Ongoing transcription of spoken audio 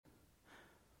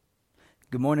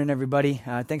Good morning, everybody.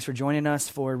 Thanks for joining us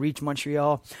for Reach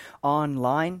Montreal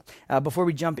Online. Before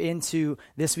we jump into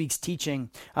this week's teaching,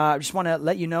 I just want to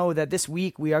let you know that this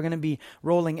week we are going to be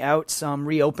rolling out some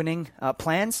reopening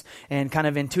plans and kind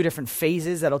of in two different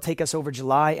phases that'll take us over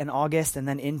July and August and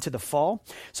then into the fall.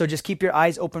 So just keep your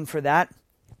eyes open for that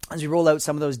as we roll out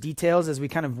some of those details, as we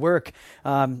kind of work,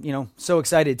 so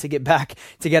excited to get back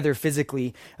together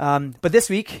physically. But this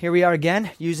week, here we are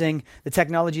again, using the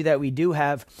technology that we do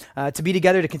have to be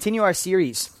together to continue our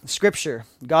series, Scripture,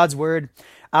 God's Word,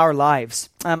 Our Lives.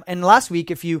 And last week,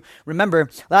 if you remember,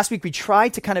 we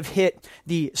tried to kind of hit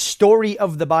the story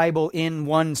of the Bible in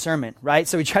one sermon, right?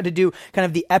 So we tried to do kind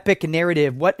of the epic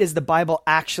narrative. What is the Bible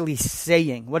actually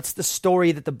saying? What's the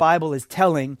story that the Bible is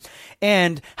telling?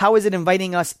 And how is it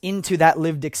inviting us into that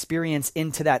lived experience,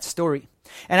 into that story?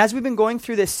 And as we've been going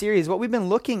through this series, what we've been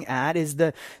looking at is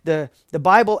the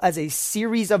Bible as a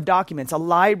series of documents, a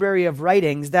library of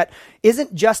writings that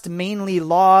isn't just mainly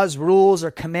laws, rules,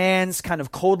 or commands kind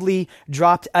of coldly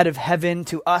dropped out of heaven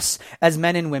to us as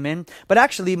men and women, but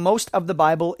actually most of the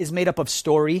Bible is made up of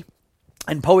story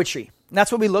and poetry. And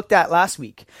that's what we looked at last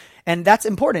week. And that's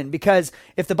important because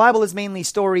if the Bible is mainly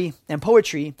story and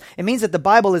poetry, it means that the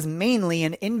Bible is mainly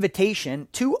an invitation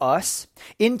to us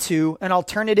into an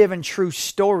alternative and true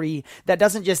story that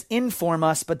doesn't just inform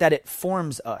us, but that it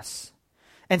forms us.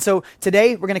 And so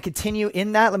today we're going to continue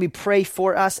in that. Let me pray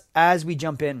for us as we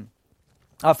jump in.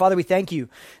 Father, we thank you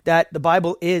that the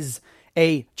Bible is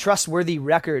a trustworthy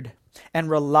record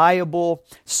and reliable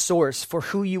source for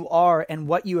who you are and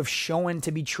what you have shown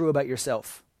to be true about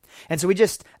yourself. And so we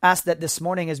just ask that this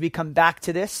morning as we come back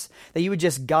to this, that you would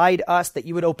just guide us, that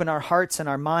you would open our hearts and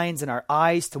our minds and our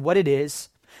eyes to what it is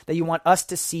that you want us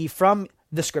to see from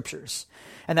the Scriptures.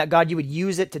 And that, God, you would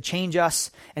use it to change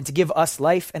us and to give us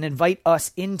life and invite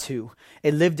us into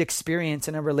a lived experience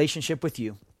and a relationship with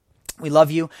you. We love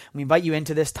you. We invite you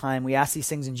into this time. We ask these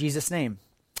things in Jesus' name.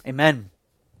 Amen.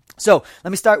 So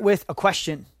let me start with a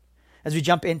question as we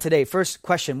jump in today. First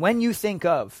question: when you think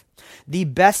of the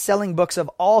best-selling books of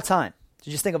all time,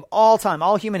 so just think of all time,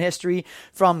 all human history,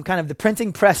 from kind of the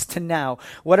printing press to now,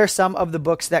 what are some of the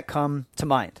books that come to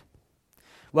mind?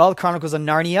 Well, the Chronicles of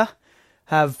Narnia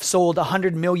have sold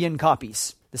 100 million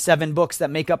copies. The 7 books that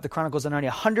make up the Chronicles of Narnia,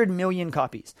 100 million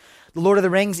copies. The Lord of the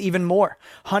Rings, even more,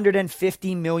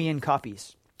 150 million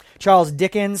copies. Charles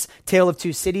Dickens' Tale of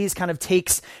Two Cities kind of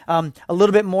takes a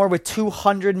little bit more with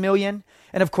 200 million.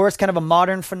 And of course, kind of a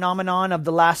modern phenomenon of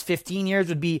the last 15 years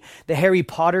would be the Harry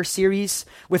Potter series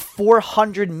with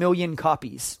 400 million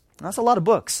copies. And that's a lot of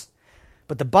books.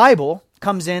 But the Bible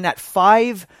comes in at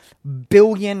 5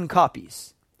 billion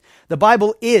copies. The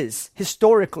Bible is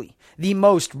historically the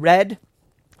most read,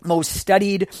 most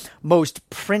studied, most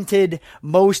printed,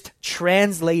 most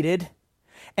translated,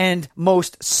 and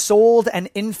most sold and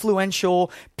influential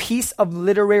piece of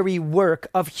literary work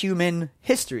of human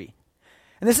history.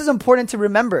 And this is important to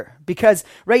remember because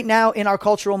right now in our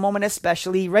cultural moment,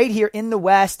 especially right here in the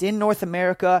West, in North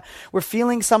America, we're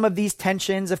feeling some of these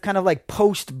tensions of kind of like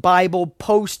post-Bible,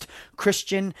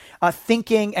 post-Christian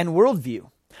thinking and worldview.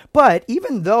 But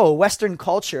even though Western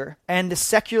culture and the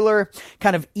secular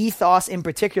kind of ethos in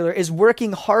particular is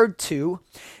working hard to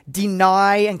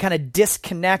deny and kind of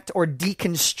disconnect or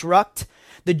deconstruct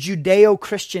the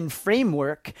Judeo-Christian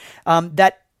framework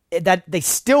that they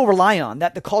still rely on,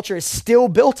 that the culture is still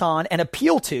built on and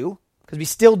appeal to, because we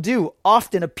still do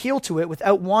often appeal to it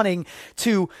without wanting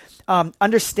to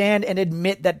understand and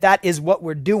admit that that is what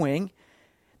we're doing,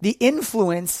 the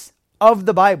influence of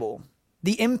the Bible,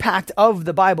 the impact of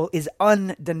the Bible is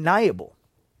undeniable.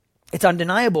 It's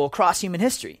undeniable across human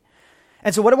history.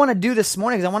 And so what I want to do this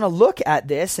morning is I want to look at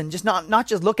this and just not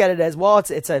just look at it as, well,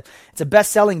 it's a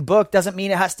best-selling book, doesn't mean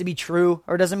it has to be true,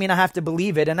 or doesn't mean I have to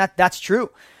believe it, and that's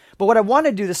true. But what I want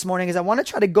to do this morning is I want to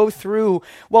try to go through,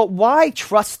 well, why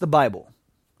trust the Bible?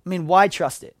 I mean, why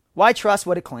trust it? Why trust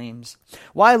what it claims?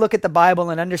 Why look at the Bible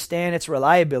and understand its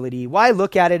reliability? Why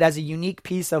look at it as a unique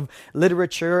piece of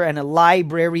literature and a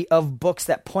library of books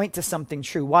that point to something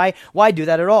true? Why do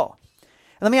that at all?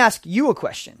 And let me ask you a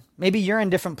question. Maybe you're in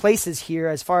different places here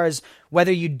as far as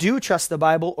whether you do trust the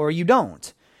Bible or you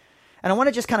don't. And I want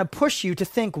to just kind of push you to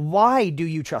think, why do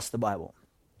you trust the Bible?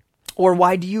 Or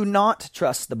why do you not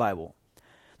trust the Bible?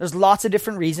 There's lots of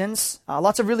different reasons,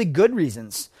 lots of really good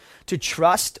reasons to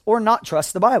trust or not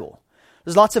trust the Bible.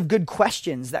 There's lots of good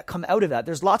questions that come out of that.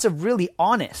 There's lots of really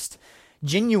honest,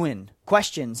 genuine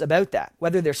questions about that,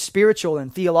 whether they're spiritual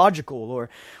and theological, or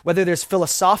whether there's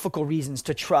philosophical reasons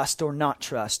to trust or not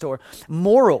trust, or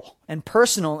moral and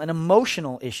personal and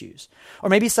emotional issues, or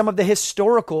maybe some of the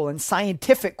historical and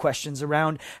scientific questions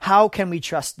around how can we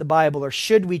trust the Bible, or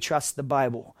should we trust the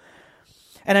Bible.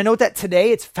 And I note that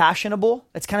today it's fashionable.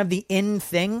 It's kind of the in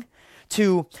thing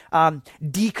to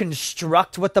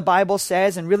deconstruct what the Bible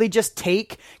says and really just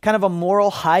take kind of a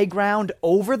moral high ground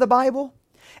over the Bible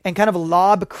and kind of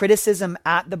lob criticism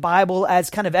at the Bible as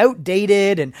kind of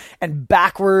outdated and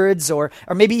backwards or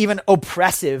maybe even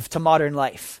oppressive to modern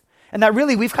life. And that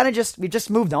really we've just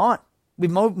moved on.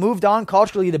 We've moved on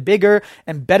culturally to bigger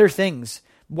and better things.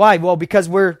 Why? Well, because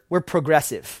we're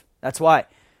progressive. That's why.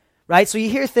 Right? So you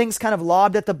hear things kind of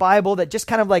lobbed at the Bible that just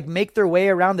kind of like make their way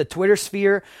around the Twitter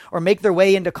sphere or make their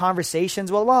way into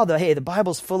conversations. Well, the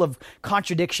Bible's full of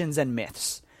contradictions and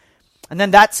myths. And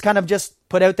then that's kind of just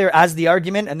put out there as the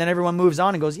argument, and then everyone moves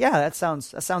on and goes, yeah, that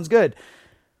sounds good.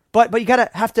 But you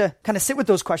have to kind of sit with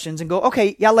those questions and go,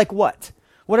 okay, yeah, like what?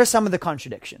 What are some of the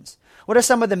contradictions? What are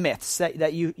some of the myths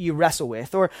that you wrestle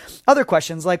with? Or other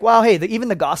questions like, wow, hey, even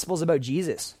the Gospels about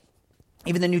Jesus.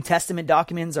 Even the New Testament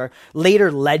documents are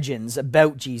later legends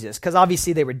about Jesus, because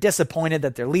obviously they were disappointed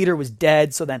that their leader was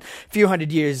dead. So then a few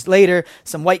hundred years later,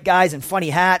 some white guys in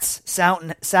funny hats sat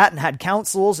and had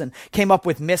councils and came up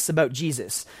with myths about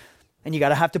Jesus. And you got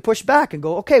to have to push back and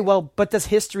go, okay, well, but does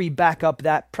history back up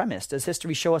that premise? Does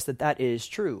history show us that that is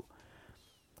true?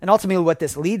 And ultimately what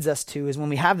this leads us to is when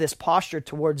we have this posture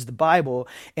towards the Bible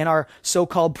in our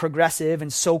so-called progressive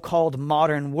and so-called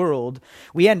modern world,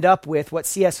 we end up with what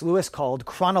C.S. Lewis called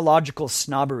chronological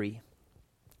snobbery.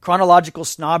 Chronological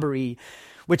snobbery,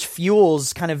 which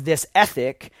fuels kind of this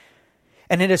ethic,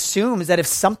 and it assumes that if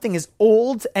something is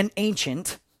old and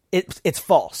ancient, it's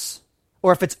false.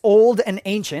 Or if it's old and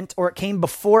ancient, or it came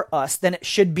before us, then it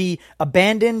should be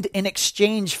abandoned in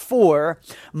exchange for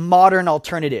modern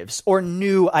alternatives or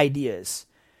new ideas.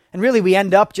 And really, we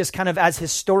end up just kind of as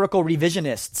historical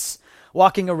revisionists,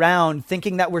 walking around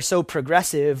thinking that we're so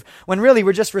progressive, when really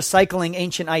we're just recycling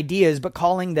ancient ideas, but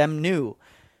calling them new.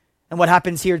 And what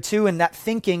happens here too in that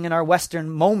thinking in our Western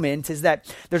moment is that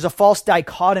there's a false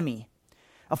dichotomy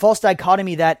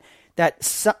that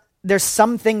there's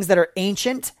some things that are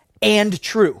ancient and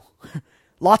true.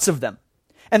 Lots of them.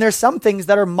 And there's some things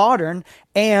that are modern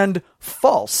and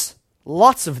false.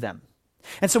 Lots of them.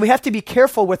 And so we have to be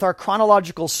careful with our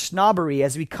chronological snobbery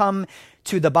as we come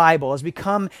to the Bible, as we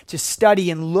come to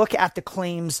study and look at the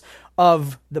claims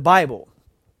of the Bible.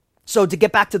 So to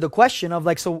get back to the question of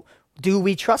so do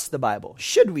we trust the Bible?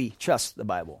 Should we trust the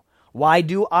Bible? Why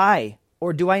do I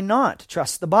or do I not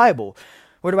trust the Bible?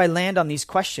 Where do I land on these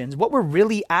questions? What we're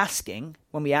really asking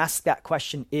when we ask that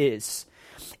question is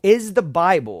the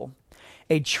Bible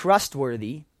a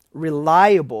trustworthy,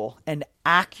 reliable, and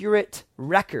accurate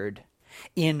record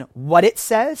in what it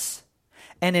says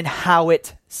and in how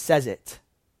it says it?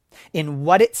 In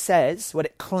what it says, what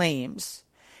it claims,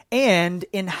 and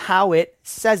in how it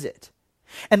says it.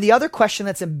 And the other question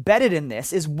that's embedded in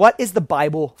this is, what is the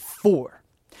Bible for?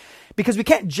 Because we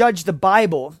can't judge the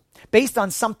Bible based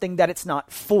on something that it's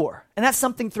not for. And that's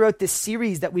something throughout this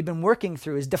series that we've been working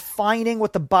through, is defining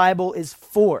what the Bible is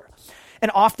for. And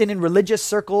often in religious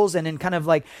circles and in kind of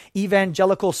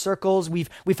evangelical circles, we've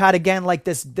had again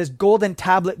this golden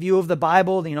tablet view of the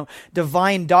Bible,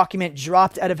 divine document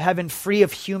dropped out of heaven, free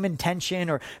of human tension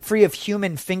or free of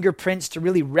human fingerprints to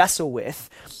really wrestle with.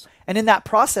 And in that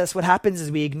process, what happens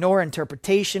is we ignore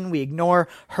interpretation, we ignore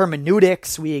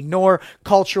hermeneutics, we ignore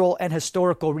cultural and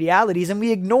historical realities, and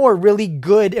we ignore really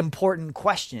good, important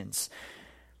questions.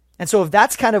 And so if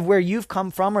that's kind of where you've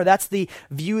come from, or that's the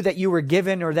view that you were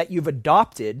given or that you've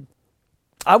adopted,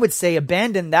 I would say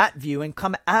abandon that view and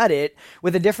come at it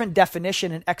with a different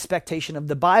definition and expectation of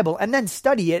the Bible, and then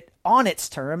study it on its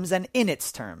terms and in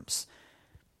its terms.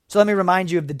 So let me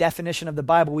remind you of the definition of the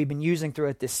Bible we've been using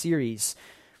throughout this series.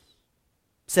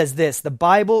 Says this: the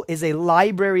Bible is a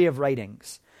library of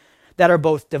writings that are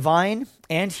both divine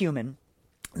and human,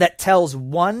 that tells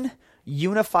one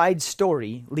unified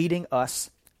story leading us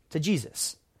to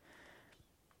Jesus.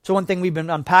 So one thing we've been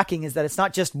unpacking is that it's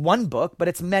not just one book, but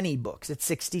it's many books. It's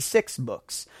 66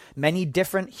 books, many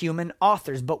different human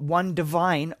authors, but one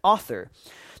divine author.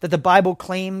 That the Bible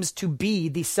claims to be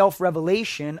the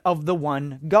self-revelation of the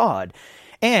one God.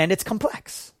 And it's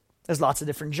complex. There's lots of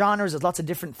different genres. There's lots of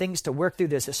different things to work through.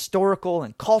 There's historical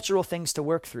and cultural things to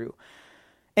work through.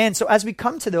 And so as we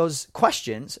come to those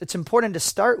questions, it's important to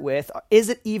start with, is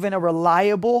it even a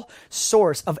reliable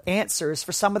source of answers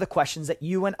for some of the questions that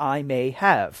you and I may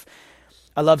have?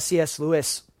 I love C.S.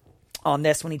 Lewis on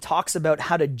this when he talks about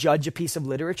how to judge a piece of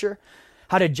literature.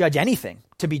 how to judge anything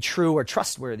to be true or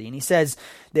trustworthy. And he says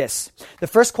this: the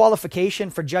first qualification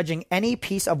for judging any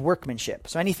piece of workmanship,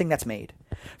 so anything that's made,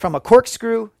 from a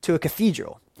corkscrew to a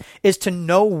cathedral, is to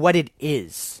know what it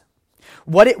is,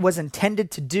 what it was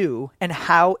intended to do, and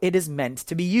how it is meant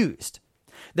to be used.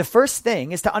 The first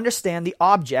thing is to understand the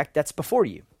object that's before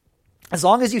you. As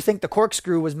long as you think the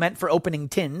corkscrew was meant for opening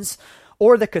tins,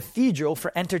 or the cathedral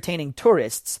for entertaining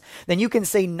tourists, then you can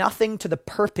say nothing to the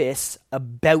purpose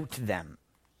about them.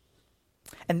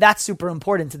 And that's super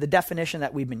important to the definition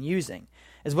that we've been using,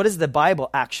 is what is the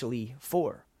Bible actually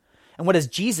for? And what does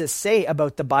Jesus say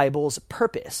about the Bible's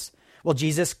purpose? Well,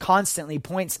 Jesus constantly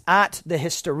points at the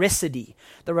historicity,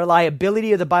 the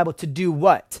reliability of the Bible to do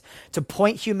what? To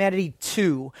point humanity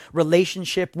to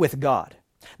relationship with God,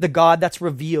 the God that's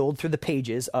revealed through the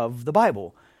pages of the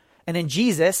Bible. And in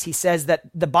Jesus, he says that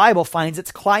the Bible finds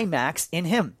its climax in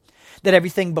him, that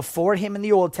everything before him in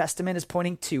the Old Testament is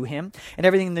pointing to him, and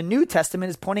everything in the New Testament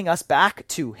is pointing us back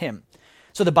to him.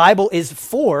 So the Bible is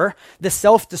for the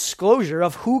self-disclosure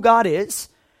of who God is,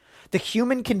 the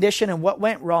human condition and what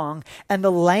went wrong, and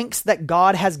the lengths that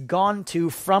God has gone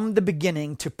to from the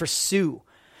beginning to pursue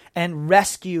and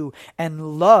rescue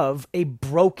and love a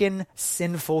broken,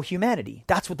 sinful humanity.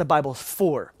 That's what the Bible's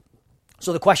for.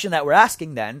 So the question that we're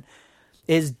asking then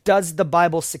is, does the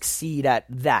Bible succeed at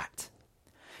that?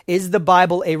 Is the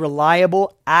Bible a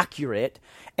reliable, accurate,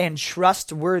 and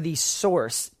trustworthy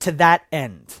source to that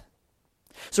end?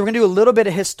 So we're going to do a little bit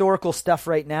of historical stuff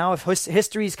right now. If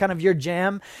history is kind of your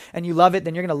jam and you love it,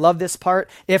 then you're going to love this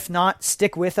part. If not,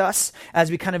 stick with us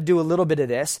as we kind of do a little bit of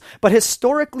this. But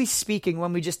historically speaking,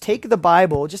 when we just take the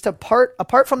Bible, just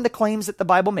apart from the claims that the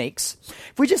Bible makes,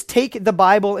 if we just take the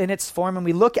Bible in its form and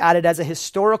we look at it as a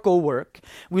historical work,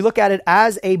 we look at it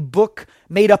as a book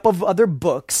made up of other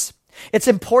books, it's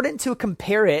important to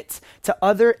compare it to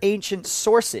other ancient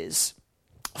sources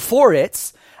for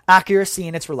its accuracy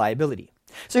and its reliability.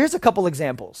 So here's a couple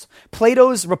examples.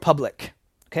 Plato's Republic,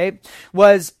 it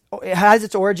has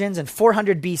its origins in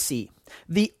 400 BC.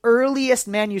 The earliest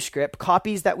manuscript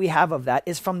copies that we have of that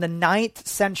is from the 9th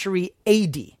century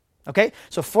AD. Okay,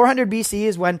 so 400 BC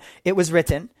is when it was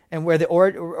written and where the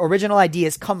original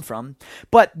ideas come from.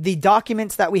 But the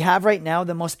documents that we have right now,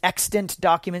 the most extant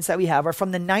documents that we have, are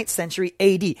from the 9th century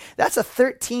AD. That's a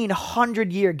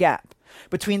 1,300-year gap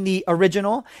between the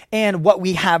original and what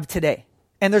we have today.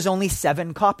 And there's only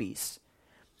 7 copies.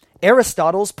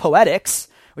 Aristotle's Poetics,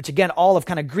 which again, all of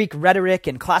kind of Greek rhetoric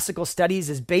and classical studies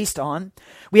is based on,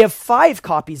 we have 5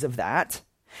 copies of that,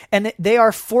 and they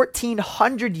are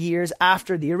 1,400 years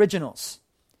after the originals.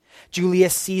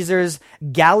 Julius Caesar's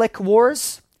Gallic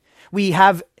Wars, we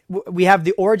have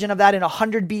the origin of that in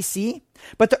 100 BC,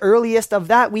 but the earliest of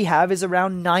that we have is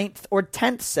around 9th or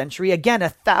 10th century, again,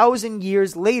 1,000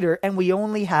 years later, and we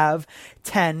only have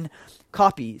 10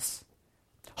 copies.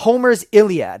 Homer's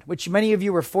Iliad, which many of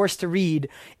you were forced to read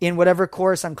in whatever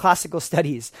course on classical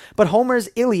studies. But Homer's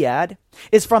Iliad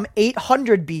is from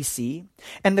 800 BC,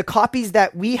 and the copies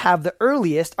that we have, the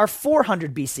earliest, are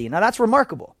 400 BC. Now that's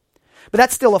remarkable. But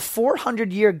that's still a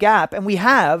 400-year gap, and we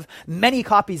have many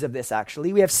copies of this,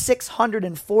 actually. We have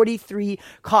 643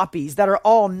 copies that are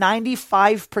all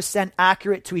 95%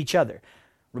 accurate to each other.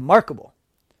 Remarkable.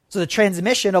 So the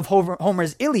transmission of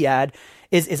Homer's Iliad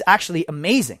is actually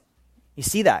amazing. You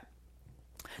see that?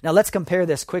 Now let's compare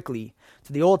this quickly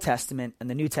to the Old Testament and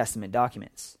the New Testament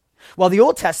documents. Well, the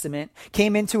Old Testament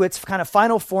came into its kind of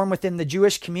final form within the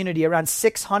Jewish community around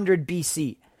 600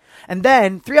 BC. And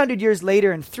then 300 years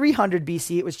later in 300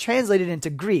 BC, it was translated into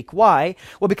Greek. Why?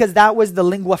 Well, because that was the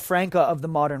lingua franca of the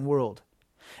modern world.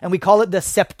 And we call it the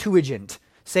Septuagint.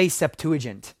 Say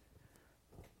Septuagint.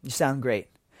 You sound great.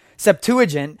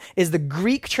 Septuagint is the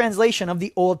Greek translation of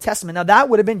the Old Testament. Now that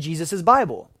would have been Jesus'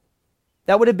 Bible.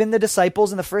 That would have been the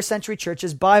disciples in the first century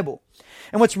church's Bible.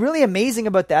 And what's really amazing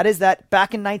about that is that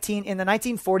back in the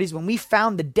 1940s, when we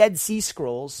found the Dead Sea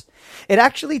Scrolls, it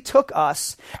actually took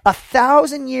us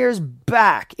 1,000 years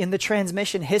back in the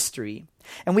transmission history.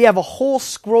 And we have a whole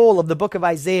scroll of the book of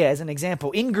Isaiah as an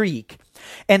example in Greek.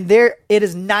 And there it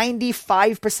is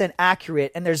 95%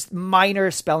 accurate, and there's minor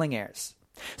spelling errors.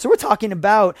 So we're talking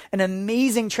about an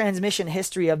amazing transmission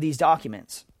history of these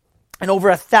documents. And over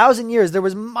 1,000 years, there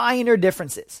was minor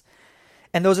differences.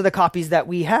 And those are the copies that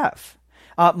we have.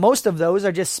 Most of those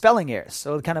are just spelling errors.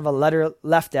 So kind of a letter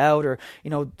left out, or,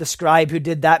 the scribe who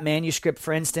did that manuscript,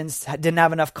 for instance, didn't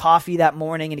have enough coffee that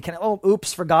morning, and he kind of,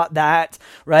 oops, forgot that,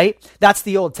 right? That's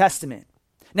the Old Testament.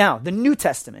 Now, the New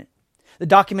Testament. the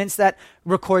documents that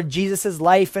record Jesus'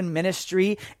 life and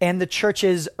ministry and the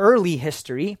church's early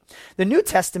history. The New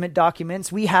Testament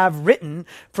documents we have written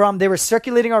they were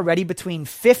circulating already between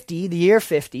the year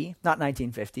 50, not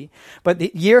 1950, but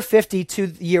the year 50 to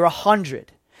the year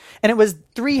 100. And it was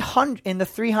in the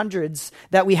 300s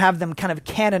that we have them kind of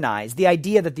canonized. The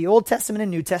idea that the Old Testament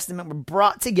and New Testament were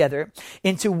brought together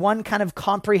into one kind of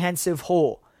comprehensive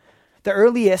whole. The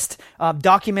earliest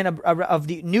document of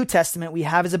the New Testament we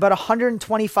have is about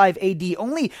 125 AD,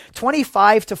 only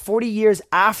 25 to 40 years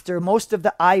after most of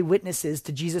the eyewitnesses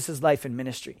to Jesus' life and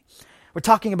ministry. We're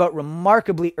talking about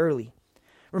remarkably early.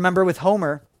 Remember with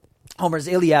Homer's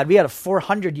Iliad, we had a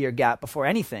 400-year gap before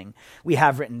anything we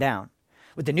have written down.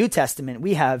 With the New Testament,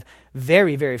 we have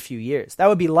very, very few years. That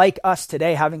would be like us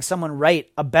today having someone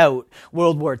write about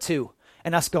World War II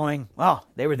and us going, well,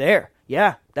 they were there.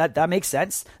 Yeah, that makes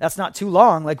sense. That's not too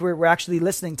long. Like we're actually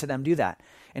listening to them do that.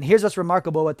 And here's what's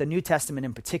remarkable with the New Testament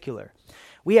in particular.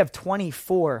 We have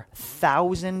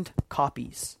 24,000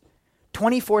 copies.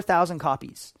 24,000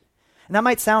 copies. And that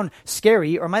might sound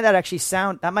scary, or might actually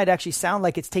sound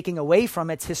like it's taking away from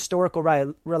its historical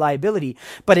reliability,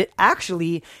 but it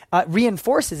actually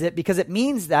reinforces it, because it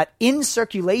means that in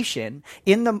circulation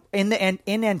in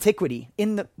antiquity,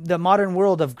 in the modern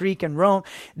world of Greek and Rome,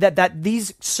 that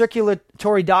these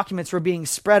circulatory documents were being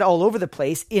spread all over the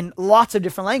place in lots of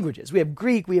different languages. We have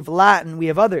Greek, we have Latin, we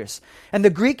have others. And the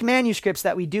Greek manuscripts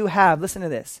that we do have, listen to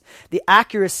this, the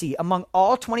accuracy among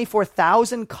all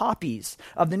 24,000 copies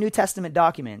of the New Testament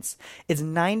documents is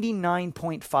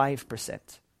 99.5%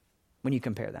 when you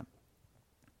compare them.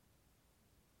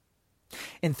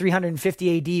 In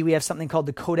 350 AD, we have something called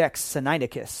the Codex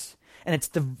Sinaiticus, and it's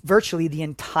virtually the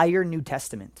entire New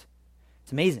Testament.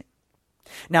 It's amazing.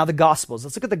 Now, the Gospels.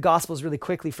 Let's look at the Gospels really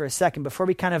quickly for a second before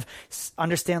we kind of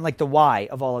understand like the why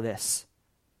of all of this.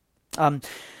 The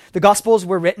Gospels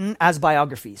were written as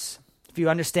biographies. If you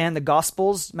understand the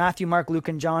Gospels, Matthew, Mark, Luke,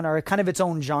 and John are kind of its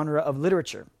own genre of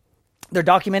literature. They're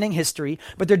documenting history,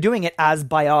 but they're doing it as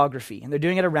biography, and they're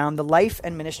doing it around the life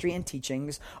and ministry and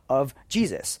teachings of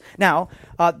Jesus. Now,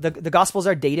 the Gospels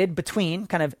are dated between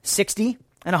kind of 60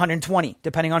 and 120,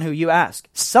 depending on who you ask.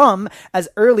 Some as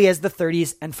early as the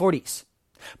 30s and 40s.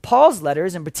 Paul's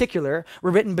letters, in particular,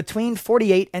 were written between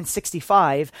 48 and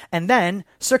 65, and then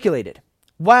circulated,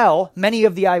 while many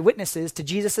of the eyewitnesses to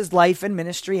Jesus' life and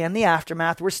ministry and the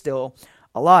aftermath were still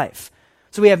alive.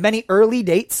 So we have many early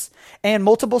dates and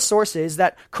multiple sources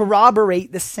that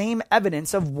corroborate the same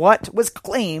evidence of what was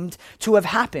claimed to have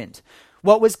happened,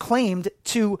 what was claimed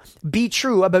to be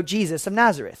true about Jesus of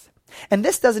Nazareth. And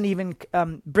this doesn't even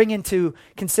bring into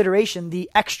consideration the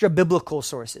extra-biblical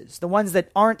sources, the ones that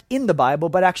aren't in the Bible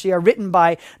but actually are written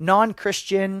by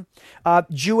non-Christian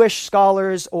Jewish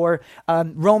scholars or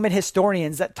Roman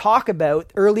historians that talk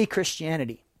about early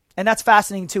Christianity. And that's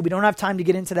fascinating too. We don't have time to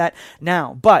get into that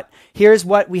now. But here's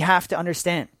what we have to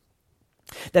understand.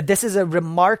 That this is a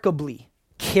remarkably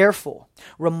careful,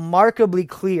 remarkably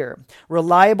clear,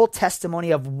 reliable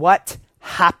testimony of what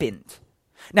happened.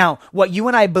 Now, what you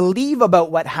and I believe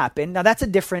about what happened, now that's a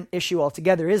different issue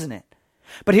altogether, isn't it?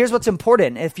 But here's what's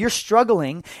important. If you're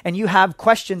struggling and you have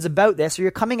questions about this, or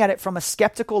you're coming at it from a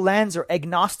skeptical lens or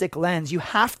agnostic lens, you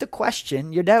have to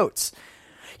question your doubts.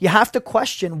 You have to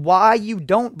question why you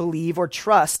don't believe or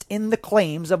trust in the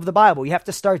claims of the Bible. You have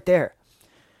to start there.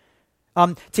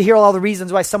 To hear all the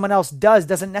reasons why someone else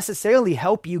doesn't necessarily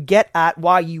help you get at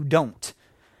why you don't.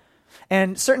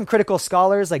 And certain critical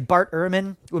scholars like Bart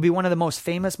Ehrman would be one of the most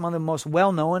famous, one of the most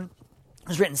well-known.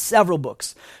 Has written several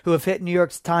books who have hit New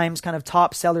York Times kind of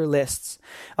top seller lists,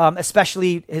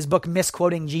 especially his book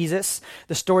Misquoting Jesus,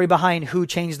 the story behind who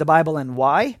changed the Bible and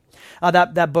why.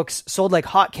 That book's sold like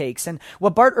hotcakes. And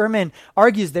what Bart Ehrman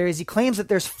argues there is he claims that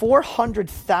there's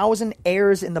 400,000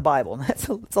 errors in the Bible. That's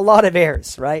a lot of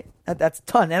errors, right? That's a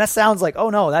ton. And that sounds like, oh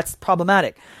no, that's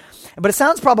problematic. But it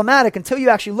sounds problematic until you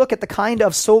actually look at the kind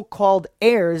of so-called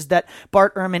errors that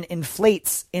Bart Ehrman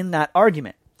inflates in that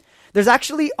argument. There's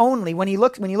actually only, when you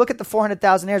look at the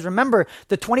 400,000 errors, remember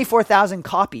the 24,000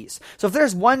 copies. So if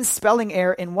there's one spelling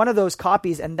error in one of those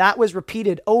copies and that was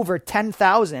repeated over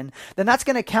 10,000, then that's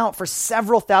going to count for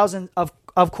several thousand of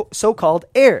so-called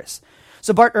errors.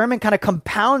 So Bart Ehrman kind of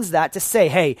compounds that to say,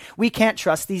 hey, we can't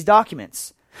trust these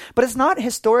documents. But it's not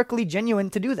historically genuine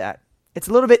to do that. It's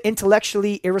a little bit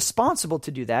intellectually irresponsible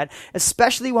to do that,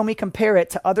 especially when we compare it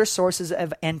to other sources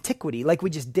of antiquity, like we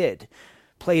just did.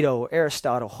 Plato,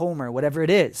 Aristotle, Homer, whatever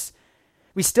it is.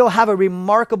 We still have a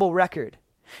remarkable record.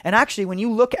 And actually, when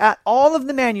you look at all of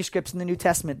the manuscripts in the New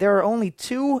Testament, there are only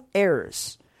two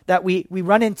errors that we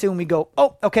run into and we go,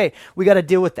 oh, okay, we got to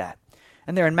deal with that.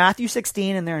 And they're in Matthew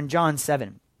 16 and they're in John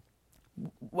 7.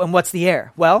 And what's the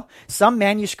error? Well, some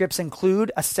manuscripts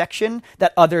include a section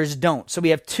that others don't. So we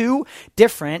have two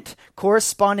different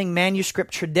corresponding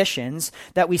manuscript traditions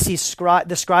that we see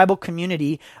the scribal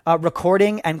community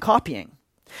recording and copying.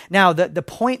 Now, the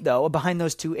point, though, behind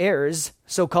those two errors,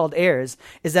 so-called errors,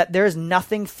 is that there is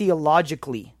nothing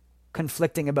theologically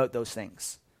conflicting about those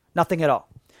things. Nothing at all.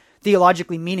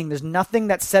 Theologically meaning there's nothing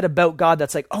that's said about God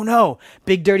that's like, oh no,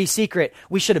 big dirty secret.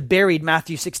 We should have buried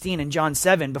Matthew 16 and John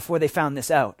 7 before they found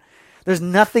this out. There's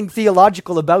nothing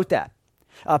theological about that.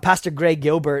 Pastor Greg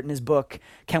Gilbert in his book,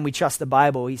 Can We Trust the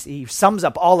Bible? He sums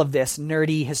up all of this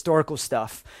nerdy historical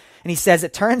stuff. And he says,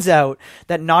 it turns out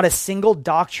that not a single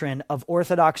doctrine of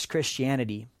Orthodox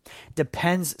Christianity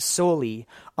depends solely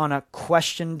on a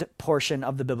questioned portion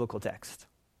of the biblical text.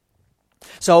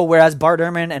 So whereas Bart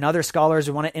Ehrman and other scholars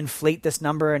want to inflate this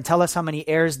number and tell us how many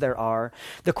errors there are,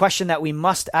 the question that we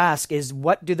must ask is,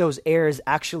 what do those errors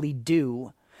actually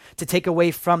do to take away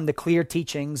from the clear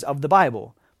teachings of the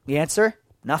Bible? The answer?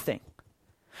 Nothing.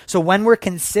 So when we're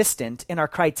consistent in our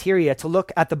criteria to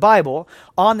look at the Bible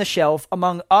on the shelf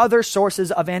among other sources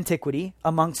of antiquity,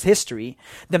 amongst history,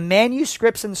 the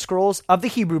manuscripts and scrolls of the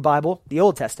Hebrew Bible, the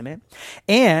Old Testament,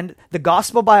 and the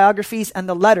gospel biographies and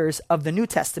the letters of the New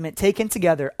Testament taken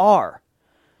together are,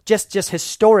 just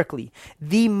historically,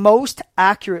 the most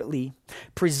accurately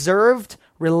preserved,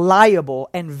 reliable,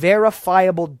 and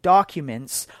verifiable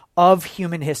documents of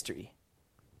human history.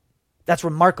 That's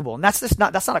remarkable. And that's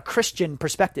not a Christian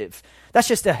perspective. That's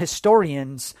just a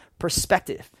historian's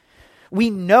perspective.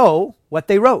 We know what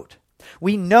they wrote.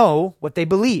 We know what they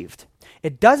believed.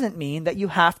 It doesn't mean that you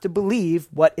have to believe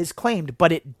what is claimed,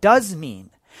 but it does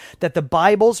mean that the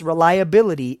Bible's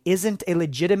reliability isn't a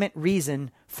legitimate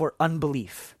reason for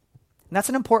unbelief. And that's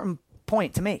an important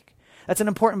point to make. That's an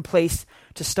important place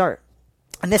to start.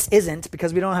 And this isn't,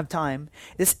 because we don't have time,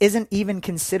 this isn't even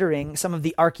considering some of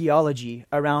the archaeology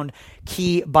around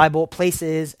key Bible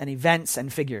places and events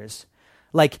and figures,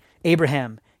 like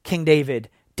Abraham, King David,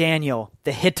 Daniel,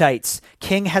 the Hittites,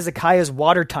 King Hezekiah's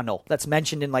water tunnel that's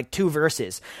mentioned in like 2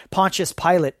 verses, Pontius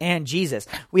Pilate, and Jesus.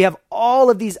 We have all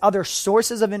of these other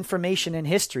sources of information in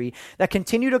history that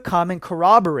continue to come and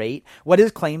corroborate what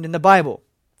is claimed in the Bible.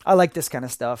 I like this kind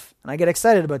of stuff, and I get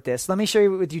excited about this. Let me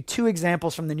share with you 2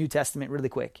 examples from the New Testament really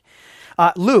quick.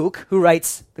 Luke, who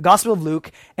writes the Gospel of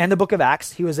Luke and the book of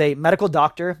Acts, he was a medical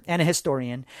doctor and a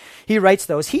historian. He writes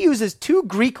those. He uses 2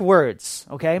 Greek words,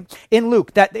 okay, in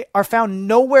Luke that are found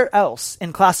nowhere else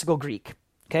in classical Greek,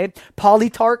 okay?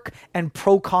 Polytarch and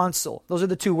proconsul. Those are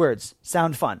the 2 words.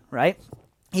 Sound fun, right?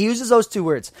 He uses those 2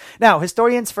 words. Now,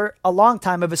 historians for a long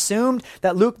time have assumed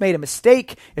that Luke made a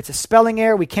mistake. It's a spelling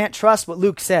error. We can't trust what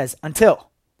Luke says until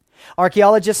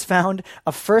archaeologists found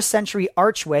a 1st century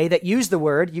archway that used the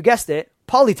word, you guessed it,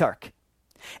 polytarch.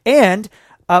 And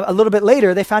a little bit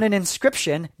later, they found an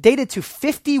inscription dated to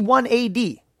 51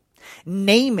 AD,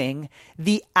 naming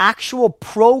the actual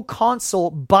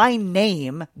proconsul by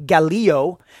name,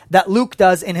 Gallio, that Luke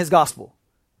does in his gospel.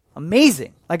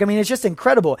 Amazing. It's just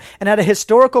incredible. And at a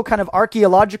historical kind of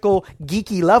archaeological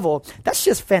geeky level, that's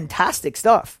just fantastic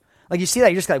stuff. You see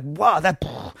that, you're just like, wow,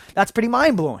 that's pretty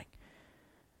mind-blowing.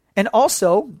 And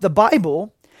also, the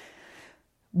Bible,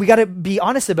 we got to be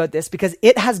honest about this because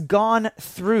it has gone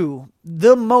through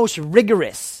the most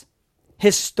rigorous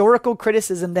historical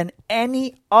criticism than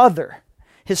any other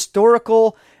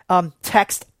historical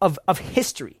text of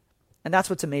history. And that's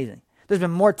what's amazing. There's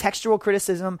been more textual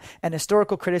criticism and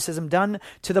historical criticism done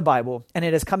to the Bible, and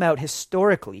it has come out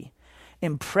historically,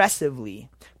 impressively,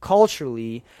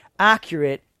 culturally,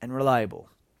 accurate, and reliable.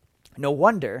 No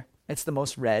wonder it's the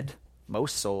most read,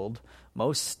 most sold,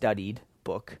 most studied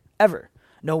book ever.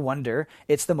 No wonder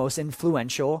it's the most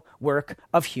influential work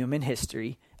of human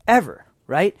history ever,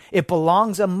 right? It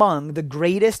belongs among the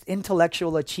greatest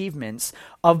intellectual achievements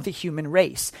of the human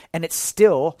race, and it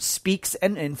still speaks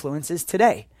and influences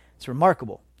today. It's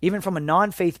remarkable. Even from a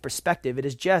non-faith perspective, it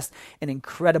is just an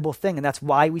incredible thing, and that's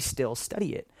why we still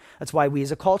study it. That's why we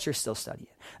as a culture still study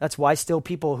it. That's why still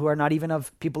people who are not even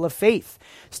of people of faith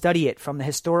study it from the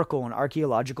historical and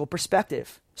archaeological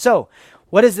perspective. So,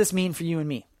 what does this mean for you and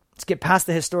me? Let's get past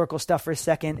the historical stuff for a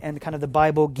second and kind of the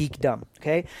Bible geekdom,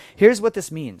 okay? Here's what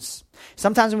this means.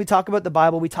 Sometimes when we talk about the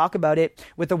Bible, we talk about it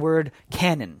with the word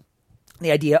canon,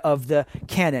 the idea of the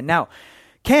canon. Now,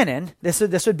 canon, this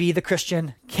would be the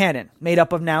Christian canon, made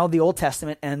up of now the Old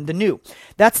Testament and the New.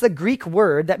 That's the Greek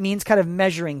word that means kind of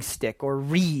measuring stick or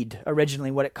reed, originally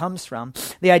what it comes from.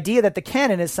 The idea that the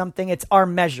canon is something, it's our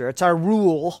measure, it's our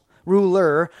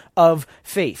ruler of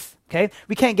faith. Okay,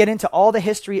 we can't get into all the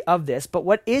history of this, but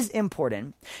what is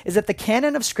important is that the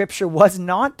canon of Scripture was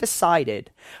not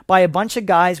decided by a bunch of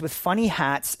guys with funny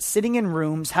hats sitting in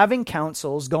rooms having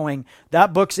councils going,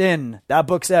 that book's in, that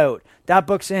book's out, that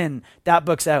book's in, that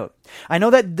book's out. I know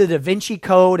that the Da Vinci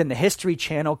Code and the History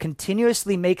Channel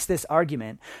continuously makes this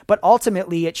argument, but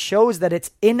ultimately it shows that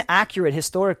it's inaccurate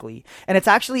historically, and it's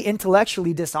actually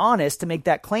intellectually dishonest to make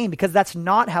that claim because that's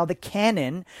not how the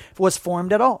canon was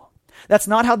formed at all. That's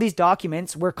not how these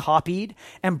documents were copied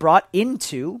and brought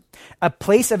into a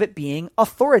place of it being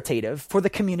authoritative for the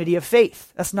community of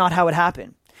faith. That's not how it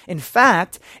happened. In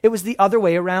fact, it was the other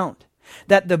way around.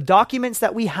 That the documents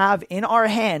that we have in our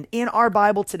hand, in our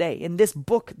Bible today, in this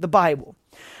book, the Bible,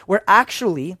 were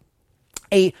actually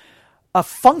a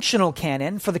functional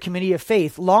canon for the community of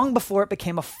faith long before it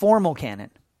became a formal canon.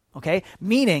 Okay,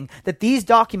 meaning that these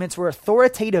documents were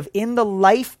authoritative in the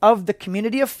life of the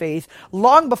community of faith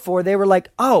long before they were like,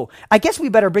 oh, I guess we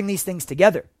better bring these things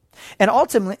together. And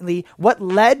ultimately, what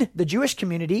led the Jewish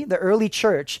community, the early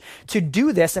church, to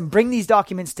do this and bring these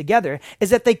documents together is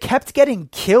that they kept getting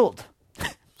killed.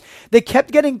 They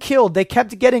kept getting killed. They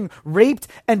kept getting raped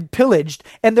and pillaged,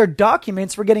 and their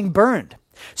documents were getting burned.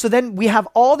 So then we have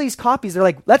all these copies. They're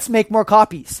like, let's make more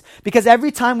copies. Because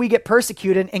every time we get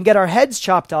persecuted and get our heads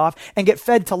chopped off and get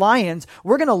fed to lions,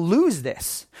 we're going to lose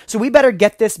this. So we better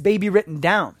get this baby written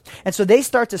down. And so they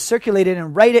start to circulate it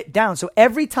and write it down. So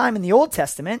every time in the Old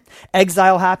Testament,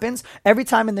 exile happens. Every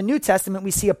time in the New Testament,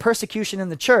 we see a persecution in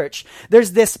the church.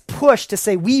 There's this push to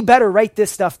say, we better write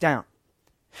this stuff down.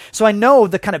 So I know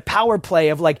the kind of power play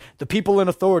of like the people in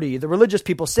authority, the religious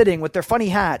people sitting with their funny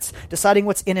hats, deciding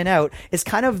what's in and out is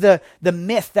kind of the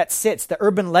myth that sits, the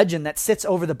urban legend that sits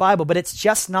over the Bible, but it's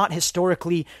just not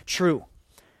historically true.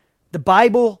 The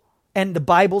Bible and the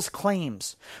Bible's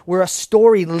claims were a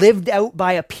story lived out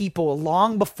by a people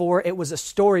long before it was a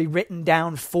story written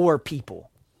down for people.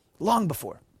 Long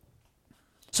before.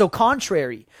 So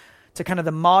contrary to kind of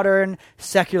the modern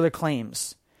secular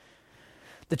claims,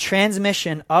 the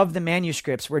transmission of the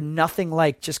manuscripts were nothing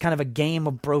like just kind of a game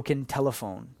of broken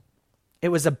telephone. It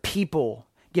was a people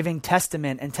giving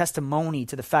testament and testimony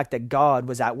to the fact that God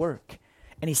was at work,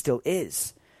 and he still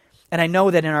is. And I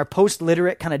know that in our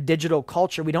post-literate kind of digital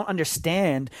culture, we don't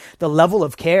understand the level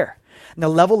of care and the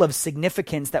level of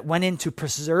significance that went into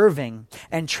preserving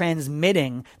and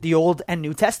transmitting the Old and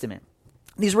New Testament.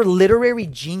 These were literary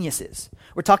geniuses.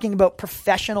 We're talking about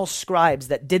professional scribes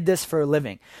that did this for a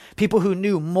living. People who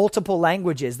knew multiple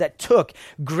languages, that took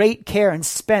great care and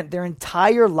spent their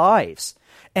entire lives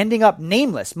ending up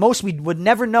nameless. Most we would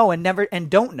never know and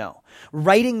don't know.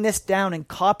 Writing this down and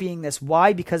copying this.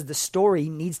 Why? Because the story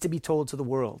needs to be told to the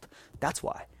world. That's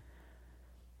why.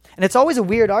 And it's always a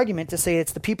weird argument to say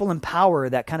it's the people in power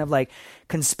that kind of like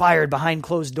conspired behind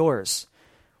closed doors.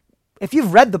 If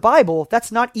you've read the Bible,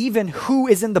 that's not even who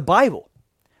is in the Bible.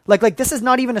 Like this is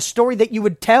not even a story that you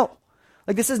would tell.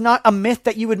 Like this is not a myth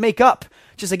that you would make up.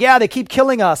 Just like, yeah, they keep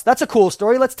killing us. That's a cool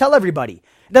story. Let's tell everybody.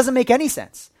 It doesn't make any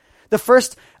sense. The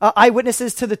first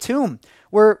eyewitnesses to the tomb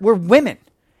were women.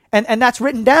 And that's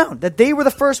written down, that they were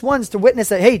the first ones to witness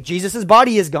that, hey, Jesus'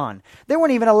 body is gone. They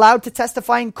weren't even allowed to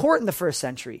testify in court in the first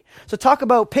century. So talk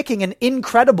about picking an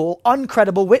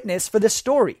uncredible witness for this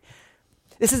story.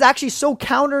 This is actually so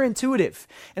counterintuitive.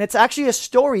 And it's actually a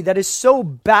story that is so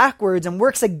backwards and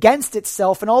works against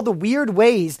itself in all the weird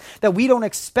ways that we don't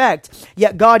expect,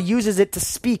 yet God uses it to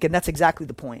speak. And that's exactly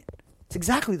the point. It's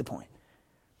exactly the point.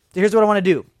 So here's what I want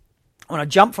to do. I want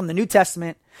to jump from the New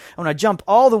Testament. I want to jump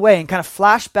all the way and kind of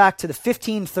flash back to the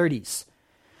 1530s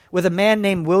with a man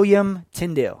named William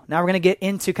Tyndale. Now we're going to get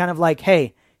into kind of like,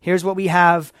 hey, here's what we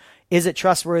have. Is it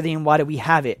trustworthy and why do we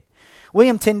have it?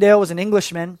 William Tyndale was an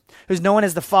Englishman who's known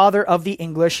as the father of the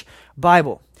English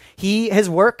Bible. His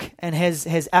work and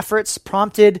his efforts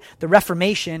prompted the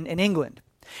Reformation in England.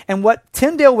 And what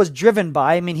Tyndale was driven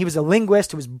by, I mean, he was a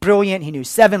linguist who was brilliant. He knew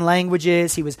 7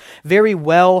 languages. He was very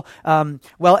well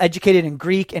educated in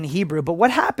Greek and Hebrew. But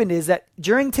what happened is that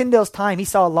during Tyndale's time, he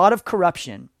saw a lot of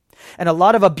corruption and a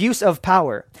lot of abuse of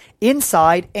power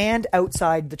inside and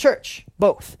outside the church,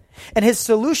 both. And his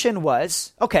solution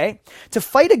was, okay, to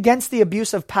fight against the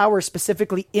abuse of power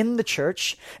specifically in the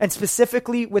church and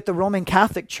specifically with the Roman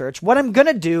Catholic Church, what I'm going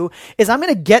to do is I'm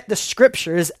going to get the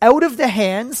scriptures out of the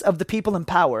hands of the people in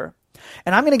power,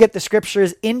 and I'm going to get the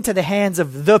scriptures into the hands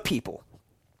of the people.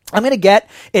 I'm going to get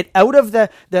it out of the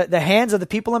hands of the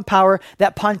people in power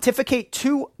that pontificate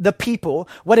to the people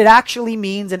what it actually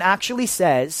means and actually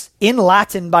says, in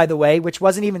Latin, by the way, which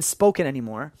wasn't even spoken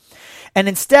anymore. And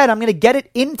instead, I'm going to get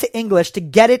it into English to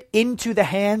get it into the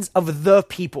hands of the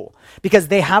people because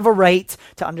they have a right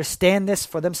to understand this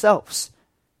for themselves.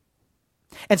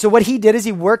 And so what he did is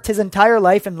he worked his entire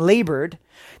life and labored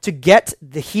to get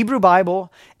the Hebrew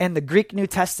Bible and the Greek New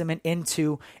Testament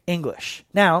into English.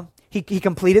 Now, he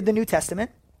completed the New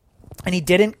Testament, and he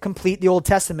didn't complete the Old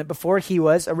Testament before he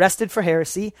was arrested for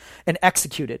heresy and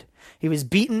executed. He was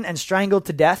beaten and strangled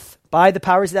to death by the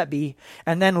powers that be,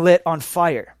 and then lit on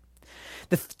fire.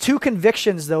 The two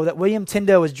convictions, though, that William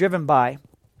Tyndale was driven by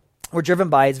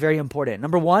is very important.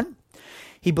 Number one,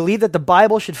 he believed that the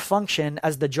Bible should function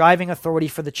as the driving authority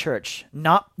for the church,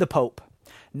 not the Pope,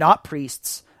 not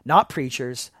priests, not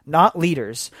preachers, not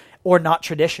leaders, or not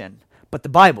tradition, but the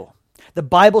Bible. The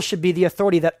Bible should be the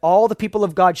authority that all the people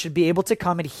of God should be able to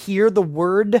come and hear the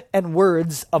word and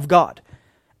words of God.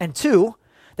 And two,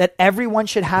 that everyone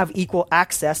should have equal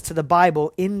access to the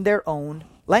Bible in their own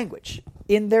language,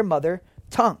 in their mother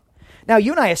tongue. Now,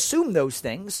 you and I assume those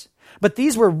things, but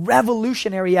these were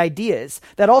revolutionary ideas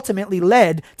that ultimately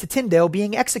led to Tyndale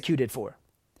being executed for.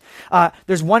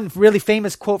 There's one really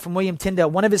famous quote from William Tyndale,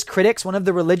 one of his critics, one of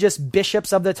the religious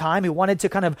bishops of the time who wanted to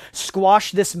kind of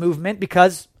squash this movement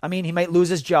because, he might lose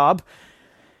his job.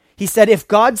 He said, "If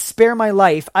God spare my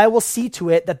life, I will see to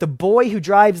it that the boy who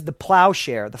drives the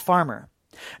plowshare, the farmer,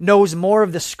 knows more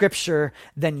of the scripture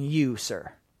than you,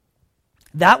 sir."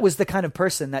 That was the kind of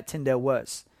person that Tyndale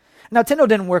was. Now, Tyndale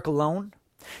didn't work alone.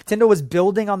 Tyndale was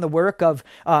building on the work of,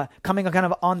 coming kind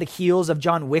of on the heels of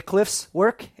John Wycliffe's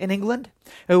work in England,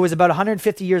 who was about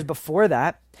 150 years before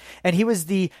that. And he was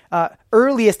the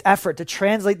earliest effort to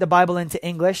translate the Bible into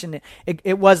English, and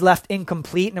it was left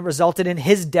incomplete, and it resulted in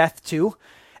his death too.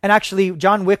 And actually,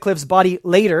 John Wycliffe's body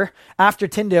later, after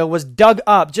Tyndale, was dug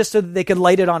up just so that they could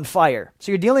light it on fire.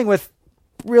 So you're dealing with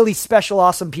really special,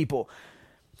 awesome people.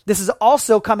 This is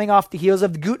also coming off the heels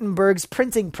of Gutenberg's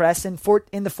printing press in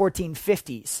the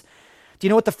 1450s. Do you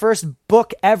know what the first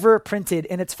book ever printed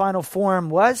in its final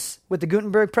form was with the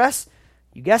Gutenberg press?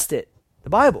 You guessed it, the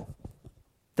Bible.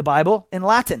 The Bible in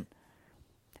Latin.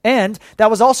 And that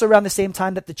was also around the same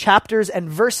time that the chapters and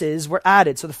verses were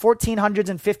added. So the 1400s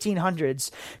and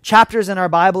 1500s, chapters in our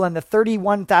Bible and the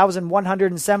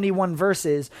 31,171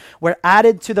 verses were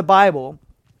added to the Bible.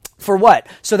 For what?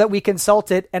 So that we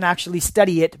consult it and actually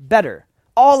study it better.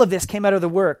 All of this came out of the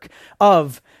work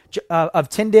of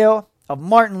Tyndale, of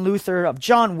Martin Luther, of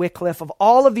John Wycliffe, of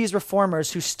all of these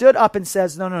reformers who stood up and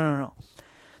says, no.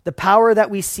 The power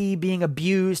that we see being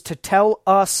abused to tell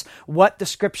us what the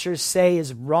scriptures say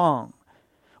is wrong.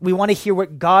 We want to hear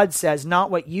what God says, not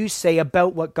what you say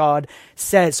about what God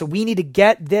says. So we need to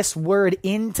get this word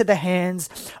into the hands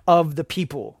of the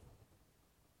people.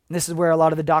 And this is where a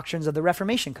lot of the doctrines of the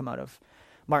Reformation come out of.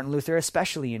 Martin Luther,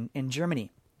 especially in Germany.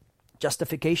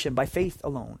 Justification by faith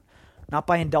alone, not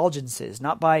by indulgences,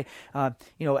 not by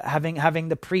having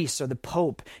the priest or the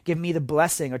Pope give me the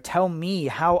blessing or tell me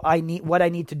what I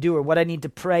need to do or what I need to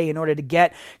pray in order to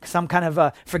get some kind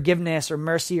of forgiveness or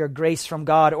mercy or grace from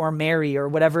God or Mary or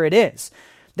whatever it is.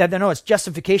 It's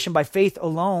justification by faith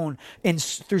alone,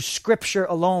 through Scripture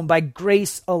alone, by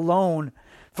grace alone,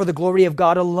 for the glory of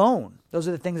God alone. Those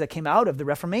are the things that came out of the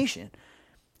Reformation.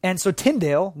 And so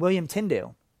William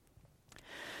Tyndale,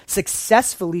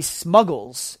 successfully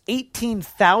smuggles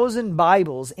 18,000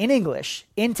 Bibles in English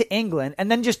into England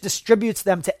and then just distributes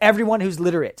them to everyone who's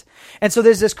literate. And so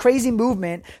there's this crazy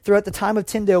movement throughout the time of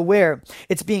Tyndale where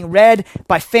it's being read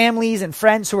by families and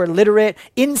friends who are literate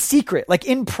in secret, like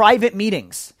in private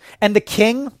meetings. And the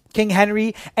King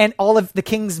Henry, and all of the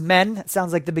king's men. It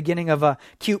sounds like the beginning of a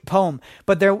cute poem,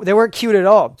 but they weren't cute at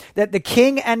all. That the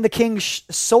king and the king's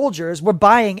soldiers were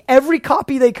buying every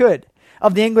copy they could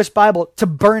of the English Bible to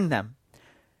burn them,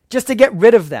 just to get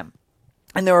rid of them.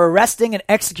 And they were arresting and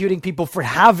executing people for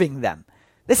having them.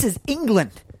 This is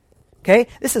England, okay?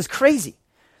 This is crazy.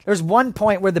 There's one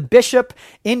point where the bishop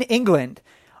in England,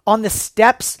 on the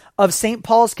steps of St.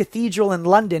 Paul's Cathedral in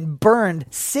London, burned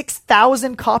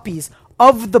 6,000 copies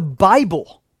of the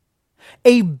Bible.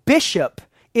 A bishop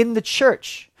in the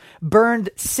church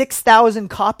burned 6,000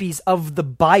 copies of the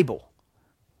Bible.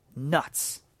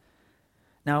 Nuts.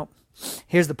 Now,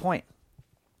 here's the point.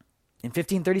 In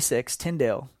 1536,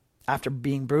 Tyndale, after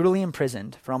being brutally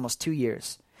imprisoned for almost 2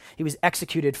 years, he was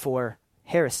executed for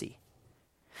heresy.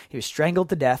 He was strangled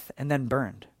to death and then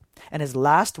burned. And his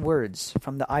last words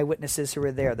from the eyewitnesses who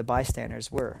were there, the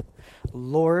bystanders, were,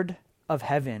 "Lord of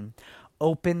heaven,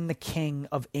 open the King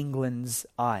of England's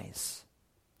eyes."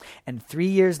 And 3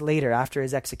 years later, after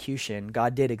his execution,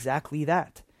 God did exactly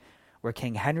that, where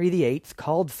King Henry VIII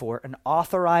called for an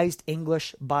authorized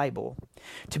English Bible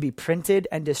to be printed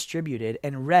and distributed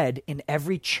and read in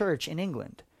every church in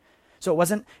England. So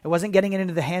it wasn't getting it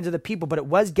into the hands of the people, but it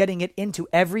was getting it into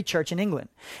every church in England.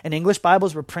 And English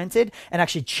Bibles were printed and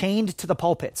actually chained to the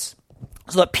pulpits.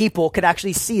 so that people could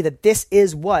actually see that this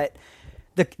is what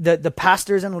the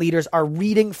pastors and leaders are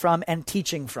reading from and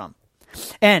teaching from.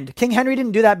 And King Henry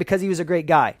didn't do that because he was a great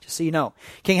guy, just so you know.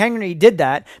 King Henry did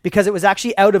that because it was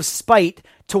actually out of spite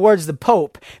towards the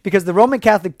Pope, because the Roman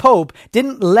Catholic Pope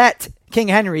didn't let King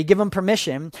Henry give him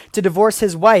permission to divorce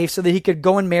his wife so that he could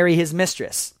go and marry his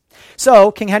mistress.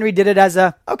 So King Henry did it as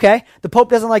okay, the Pope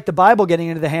doesn't like the Bible getting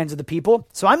into the hands of the people,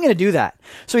 so I'm going to do that.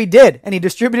 So he did, and he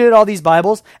distributed all these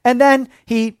Bibles, and then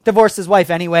he divorced his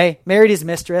wife anyway, married his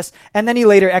mistress, and then he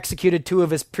later executed 2 of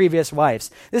his previous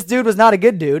wives. This dude was not a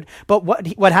good dude, but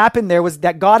what happened there was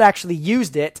that God actually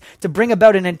used it to bring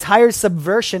about an entire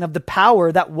subversion of the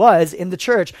power that was in the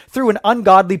church through an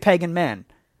ungodly pagan man.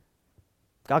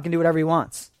 God can do whatever he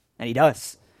wants, and he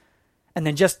does. And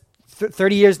then just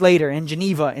 30 years later in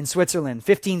Geneva, in Switzerland,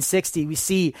 1560, we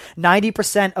see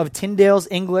 90% of Tyndale's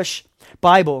English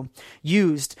Bible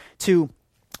used to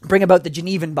bring about the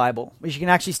Genevan Bible, which you can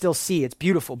actually still see. It's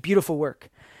beautiful, beautiful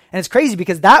work. And it's crazy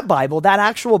because that Bible, that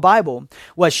actual Bible,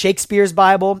 was Shakespeare's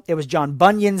Bible. It was John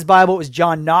Bunyan's Bible. It was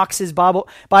John Knox's Bible.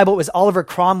 It was Oliver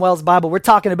Cromwell's Bible. We're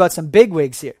talking about some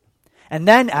bigwigs here. And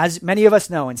then, as many of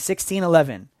us know, in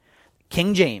 1611,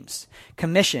 King James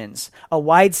commissions a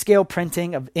wide-scale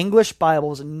printing of English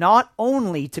Bibles, not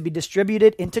only to be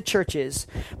distributed into churches,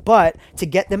 but to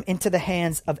get them into the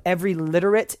hands of every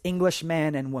literate English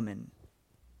man and woman.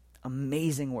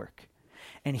 Amazing work.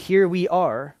 And here we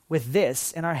are with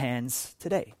this in our hands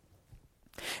today.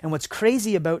 And what's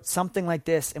crazy about something like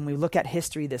this, and we look at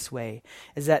history this way,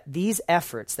 is that these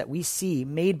efforts that we see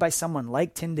made by someone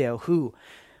like Tyndale, who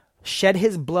shed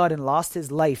his blood and lost his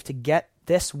life to get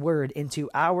this word into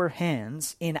our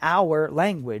hands in our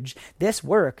language, this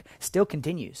work still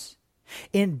continues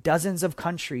in dozens of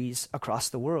countries across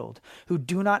the world who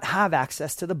do not have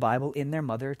access to the Bible in their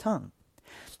mother tongue.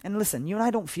 And listen, you and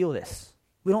I don't feel this.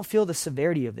 We don't feel the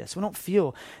severity of this. We don't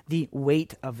feel the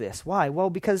weight of this. Why? Well,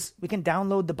 because we can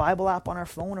download the Bible app on our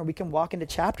phone, or we can walk into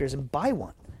Chapters and buy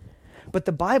one. But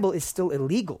the Bible is still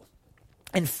illegal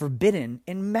and forbidden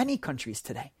in many countries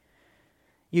today.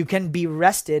 You can be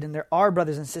arrested, and there are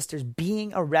brothers and sisters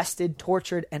being arrested,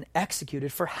 tortured, and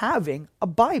executed for having a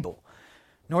Bible.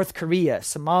 North Korea,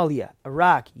 Somalia,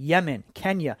 Iraq, Yemen,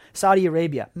 Kenya, Saudi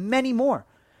Arabia, many more.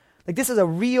 Like, this is a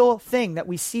real thing that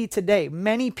we see today.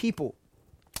 Many people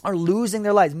are losing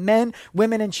their lives. Men,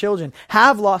 women, and children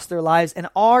have lost their lives and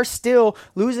are still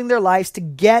losing their lives to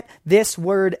get this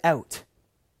word out.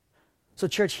 So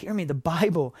church, hear me. The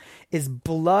Bible is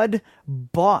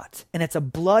blood-bought, and it's a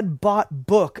blood-bought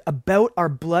book about our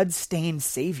blood-stained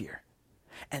Savior.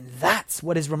 And that's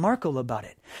what is remarkable about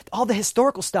it. All the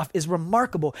historical stuff is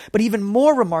remarkable, but even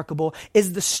more remarkable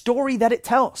is the story that it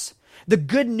tells, the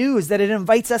good news that it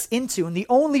invites us into. And the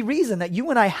only reason that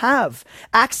you and I have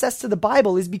access to the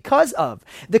Bible is because of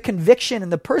the conviction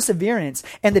and the perseverance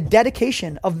and the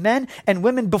dedication of men and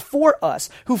women before us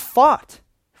who fought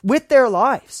with their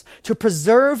lives to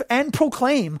preserve and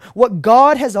proclaim what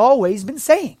God has always been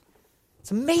saying. It's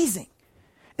amazing.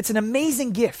 It's an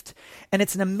amazing gift, and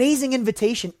it's an amazing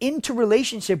invitation into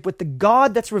relationship with the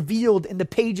God that's revealed in the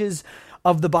pages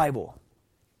of the Bible.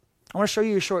 I want to show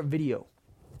you a short video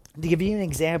to give you an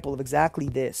example of exactly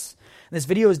this. And this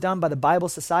video is done by the Bible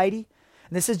Society,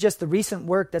 and this is just the recent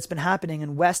work that's been happening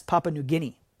in West Papua New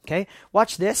Guinea. Okay?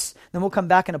 Watch this, then we'll come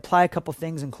back and apply a couple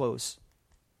things and close.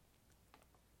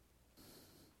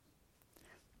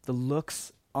 The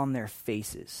looks on their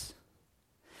faces,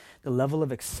 the level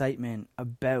of excitement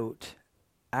about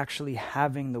actually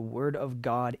having the Word of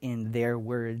God in their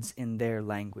words, in their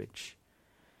language.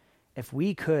 If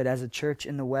we could, as a church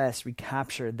in the West,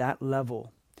 recapture that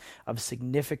level of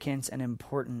significance and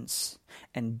importance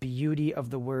and beauty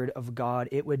of the Word of God,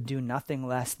 it would do nothing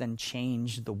less than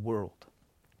change the world.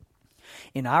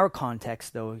 In our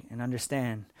context, though, and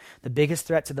understand, the biggest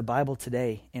threat to the Bible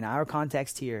today, in our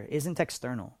context here, isn't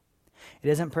external. It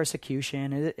isn't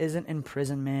persecution, it isn't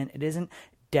imprisonment, it isn't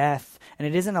death, and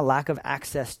it isn't a lack of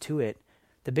access to it.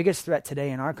 The biggest threat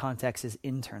today in our context is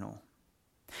internal.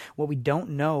 What we don't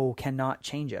know cannot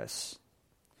change us.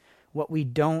 What we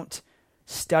don't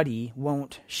study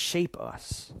won't shape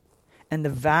us. And the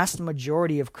vast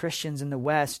majority of Christians in the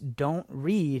West don't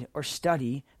read or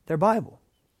study their Bible.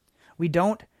 We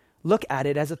don't look at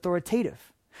it as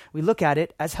authoritative. We look at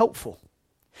it as helpful.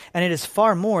 And it is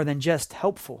far more than just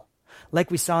helpful. Like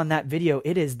we saw in that video,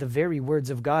 it is the very words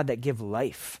of God that give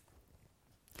life.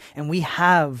 And we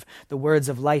have the words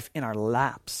of life in our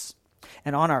laps.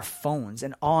 and on our phones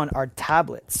and on our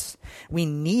tablets. We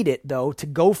need it, though, to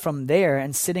go from there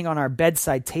and sitting on our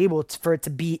bedside table for it to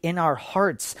be in our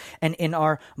hearts and in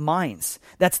our minds.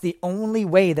 That's the only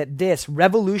way that this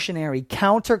revolutionary,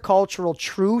 countercultural,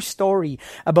 true story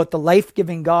about the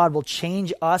life-giving God will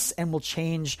change us and will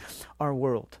change our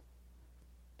world.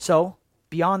 So,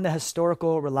 beyond the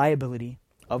historical reliability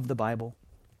of the Bible,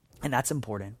 and that's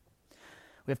important,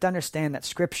 we have to understand that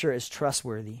Scripture is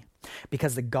trustworthy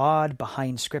because the God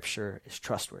behind Scripture is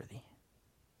trustworthy.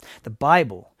 The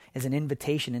Bible is an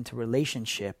invitation into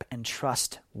relationship and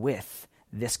trust with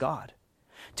this God.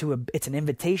 It's an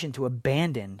invitation to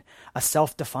abandon a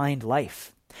self-defined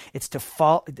life. It's to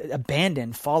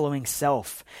abandon following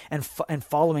self and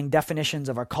following definitions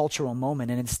of our cultural moment,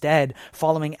 and instead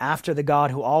following after the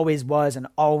God who always was and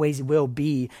always will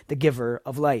be the giver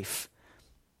of life.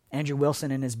 Andrew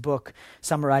Wilson in his book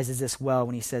summarizes this well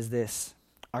when he says this: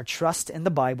 our trust in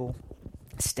the Bible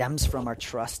stems from our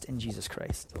trust in Jesus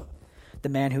Christ, the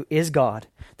man who is God,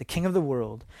 the King of the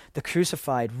world, the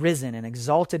crucified, risen, and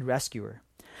exalted rescuer.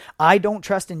 I don't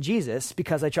trust in Jesus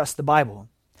because I trust the Bible.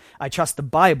 I trust the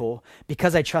Bible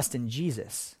because I trust in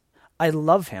Jesus. I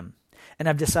love him, and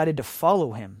I've decided to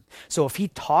follow him. So if he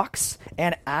talks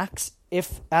and acts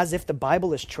as if the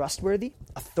Bible is trustworthy,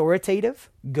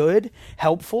 authoritative, good,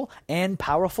 helpful, and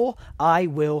powerful, I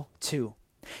will too,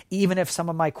 even if some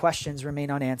of my questions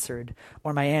remain unanswered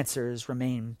or my answers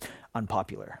remain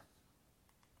unpopular.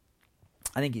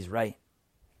 I think he's right,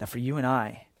 that for you and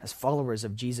I, as followers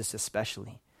of Jesus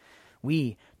especially,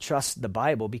 we trust the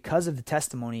Bible because of the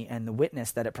testimony and the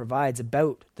witness that it provides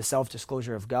about the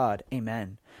self-disclosure of God.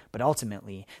 Amen. But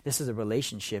ultimately, this is a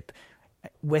relationship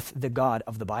with the God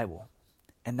of the Bible.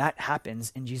 And that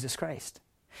happens in Jesus Christ.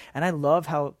 And I love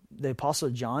how the Apostle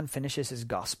John finishes his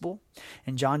gospel.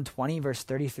 In John 20, verse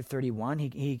 30 through 31,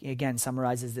 he again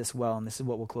summarizes this well, and this is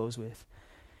what we'll close with.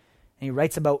 And he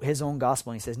writes about his own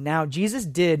gospel, and he says, "Now Jesus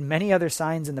did many other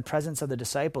signs in the presence of the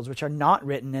disciples, which are not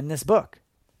written in this book."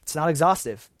 It's not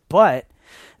exhaustive, but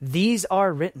these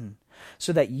are written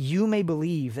so that you may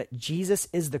believe that Jesus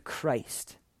is the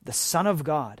Christ, the Son of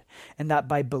God, and that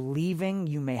by believing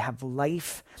you may have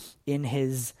life in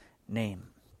his name.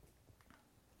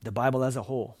 The Bible as a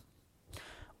whole,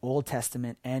 Old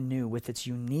Testament and New, with its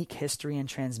unique history and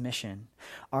transmission,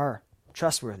 are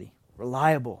trustworthy,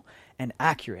 reliable, and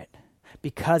accurate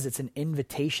because it's an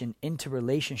invitation into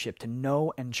relationship to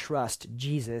know and trust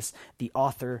Jesus, the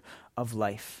author of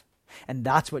life. And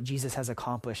that's what Jesus has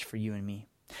accomplished for you and me.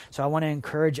 So I want to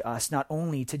encourage us not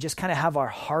only to just kind of have our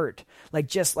heart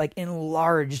just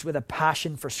enlarged with a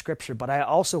passion for Scripture, but I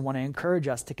also want to encourage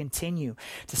us to continue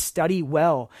to study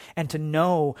well and to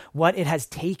know what it has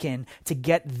taken to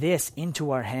get this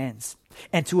into our hands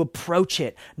and to approach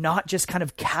it, not just kind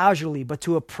of casually, but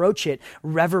to approach it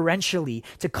reverentially,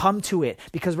 to come to it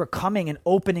because we're coming and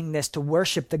opening this to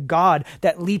worship the God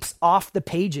that leaps off the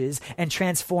pages and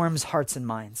transforms hearts and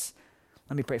minds.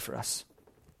 Let me pray for us.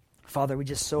 Father, we're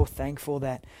just so thankful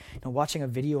that watching a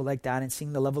video like that and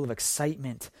seeing the level of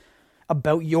excitement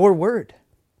about your word,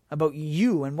 about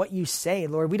you and what you say,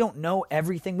 Lord, we don't know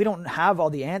everything. We don't have all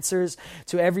the answers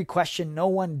to every question. No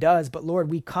one does. But Lord,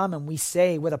 we come and we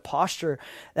say with a posture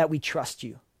that we trust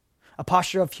you, a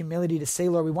posture of humility to say,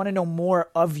 Lord, we want to know more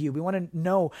of you. We want to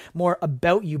know more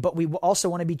about you, but we also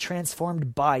want to be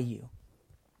transformed by you.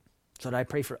 So Lord, I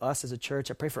pray for us as a church.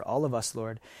 I pray for all of us,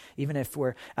 Lord, even if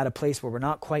we're at a place where we're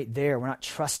not quite there, we're not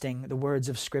trusting the words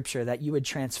of Scripture, that you would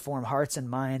transform hearts and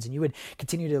minds and you would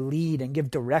continue to lead and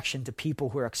give direction to people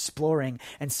who are exploring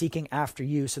and seeking after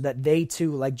you so that they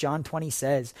too, like John 20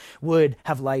 says, would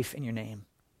have life in your name.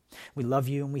 We love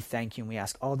you and we thank you and we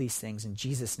ask all these things in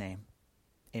Jesus' name.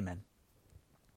 Amen.